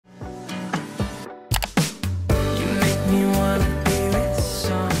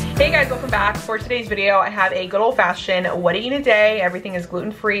Hey guys, welcome back. For today's video, I have a good old-fashioned what to eat a day. Everything is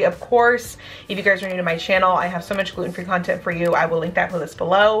gluten-free, of course. If you guys are new to my channel, I have so much gluten-free content for you. I will link that playlist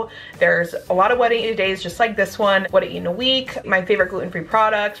below. There's a lot of what to eat a days just like this one, what to eat in a week, my favorite gluten-free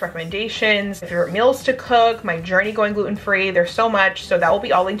products, recommendations, my favorite meals to cook, my journey going gluten-free. There's so much, so that will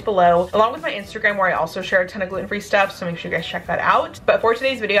be all linked below, along with my Instagram where I also share a ton of gluten-free stuff, so make sure you guys check that out. But for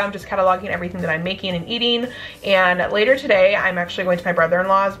today's video, I'm just cataloging everything that I'm making and eating, and later today, I'm actually going to my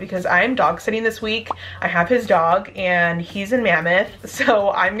brother-in-law's because I'm dog sitting this week. I have his dog and he's in Mammoth, so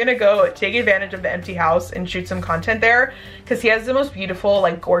I'm gonna go take advantage of the empty house and shoot some content there because he has the most beautiful,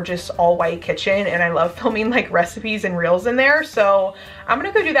 like, gorgeous all-white kitchen, and I love filming like recipes and reels in there. So I'm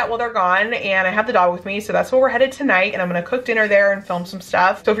gonna go do that while they're gone, and I have the dog with me, so that's where we're headed tonight, and I'm gonna cook dinner there and film some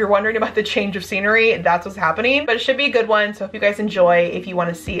stuff. So if you're wondering about the change of scenery, that's what's happening, but it should be a good one. So if you guys enjoy, if you want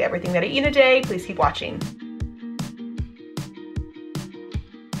to see everything that I eat in a day, please keep watching.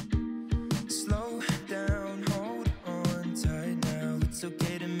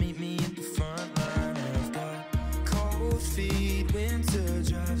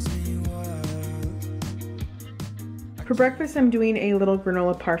 For breakfast, I'm doing a little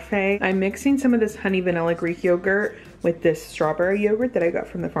granola parfait. I'm mixing some of this honey vanilla Greek yogurt with this strawberry yogurt that I got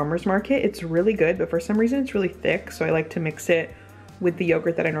from the farmer's market. It's really good, but for some reason it's really thick, so I like to mix it with the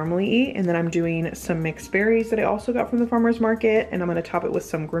yogurt that I normally eat. And then I'm doing some mixed berries that I also got from the farmer's market, and I'm gonna top it with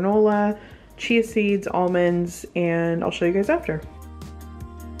some granola, chia seeds, almonds, and I'll show you guys after.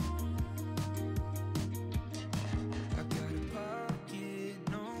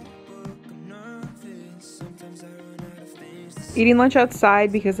 Eating lunch outside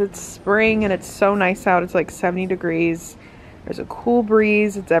because it's spring and it's so nice out. It's like 70 degrees. There's a cool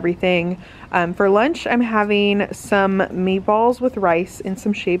breeze. It's everything. For lunch, I'm having some meatballs with rice and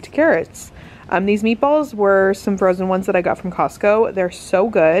some shaved carrots. These meatballs were some frozen ones that I got from Costco. They're so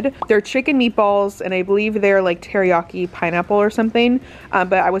good. They're chicken meatballs, and I believe they're like teriyaki pineapple or something.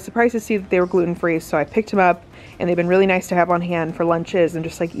 But I was surprised to see that they were gluten-free, so I picked them up, and they've been really nice to have on hand for lunches and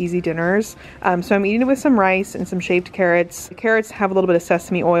just like easy dinners. So I'm eating it with some rice and some shaved carrots. The carrots have a little bit of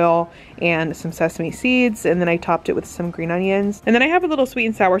sesame oil and some sesame seeds, and then I topped it with some green onions. And then I have a little sweet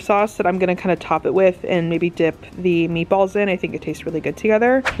and sour sauce that I'm gonna kind of top it with and maybe dip the meatballs in. I think it tastes really good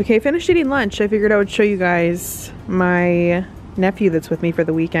together. Okay, finished eating lunch. I figured I would show you guys my nephew that's with me for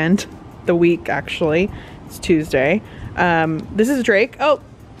the weekend. The week, actually. It's Tuesday. This is Drake. Oh,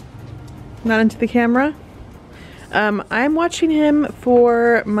 not into the camera. I'm watching him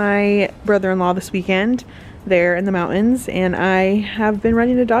for my brother-in-law this weekend there in the mountains, and I have been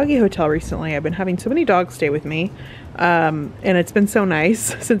running a doggy hotel recently. I've been having so many dogs stay with me, and it's been so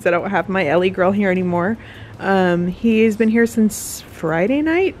nice since I don't have my Ellie girl here anymore. He's been here since Friday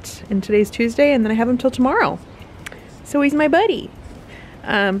night, and today's Tuesday, and then I have him till tomorrow. So he's my buddy.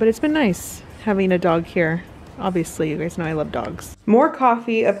 But it's been nice having a dog here. Obviously, you guys know I love dogs. More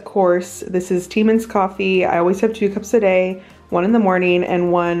coffee, of course. This is Teeman's coffee. I always have 2 cups a day, 1 in the morning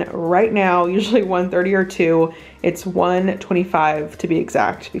and 1 right now, usually 1:30 or 2. It's 1:25 to be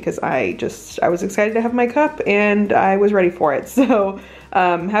exact, because I was excited to have my cup and I was ready for it. So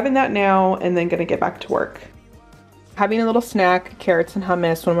having that now and then gonna get back to work. Having a little snack, carrots and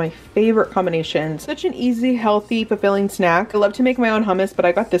hummus, one of my favorite combinations. Such an easy, healthy, fulfilling snack. I love to make my own hummus, but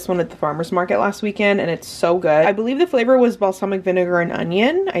I got this one at the farmer's market last weekend and it's so good. I believe the flavor was balsamic vinegar and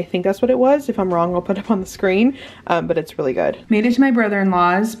onion. I think that's what it was. If I'm wrong, I'll put it up on the screen, but it's really good. Made it to my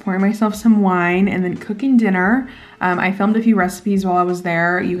brother-in-law's, pouring myself some wine and then cooking dinner. I filmed a few recipes while I was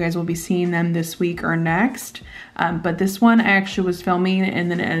there. You guys will be seeing them this week or next. But this one I actually was filming,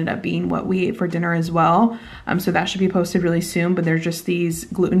 and then it ended up being what we ate for dinner as well. So that should be posted really soon, but they're just these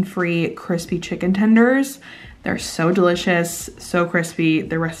gluten-free crispy chicken tenders. They're so delicious, so crispy.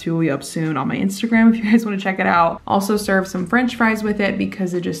 The recipe will be up soon on my Instagram if you guys want to check it out. Also served some French fries with it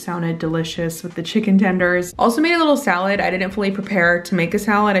because it just sounded delicious with the chicken tenders. Also made a little salad. I didn't fully prepare to make a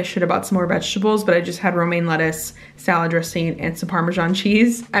salad. I should have bought some more vegetables, but I just had romaine lettuce, salad dressing, and some Parmesan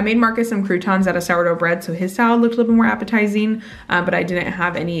cheese. I made Marcus some croutons out of sourdough bread, so his salad looked a little bit more appetizing, but I didn't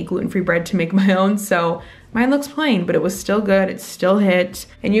have any gluten-free bread to make my own, so mine looks plain, but it was still good. It still hit.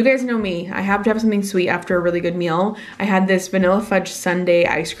 And you guys know me. I have to have something sweet after a really good meal. I had this vanilla fudge sundae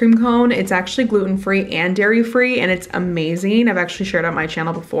ice cream cone. It's actually gluten-free and dairy-free, and it's amazing. I've actually shared it on my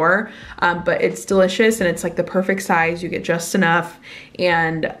channel before, but it's delicious, and it's like the perfect size. You get just enough,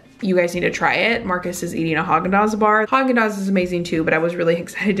 and you guys need to try it. Marcus is eating a Haagen-Dazs bar. Haagen-Dazs is amazing too, but I was really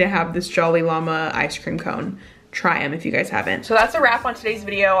excited to have this Jolly Llama ice cream cone. try them if you guys haven't. So that's a wrap on today's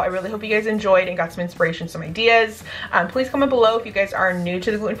video. I really hope you guys enjoyed and got some inspiration, some ideas. Please comment below if you guys are new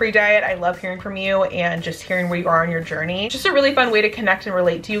to the gluten-free diet. I love hearing from you and just hearing where you are on your journey. Just a really fun way to connect and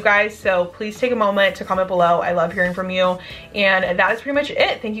relate to you guys. So please take a moment to comment below. I love hearing from you. And that is pretty much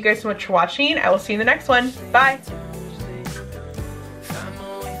it. Thank you guys so much for watching. I will see you in the next one. Bye.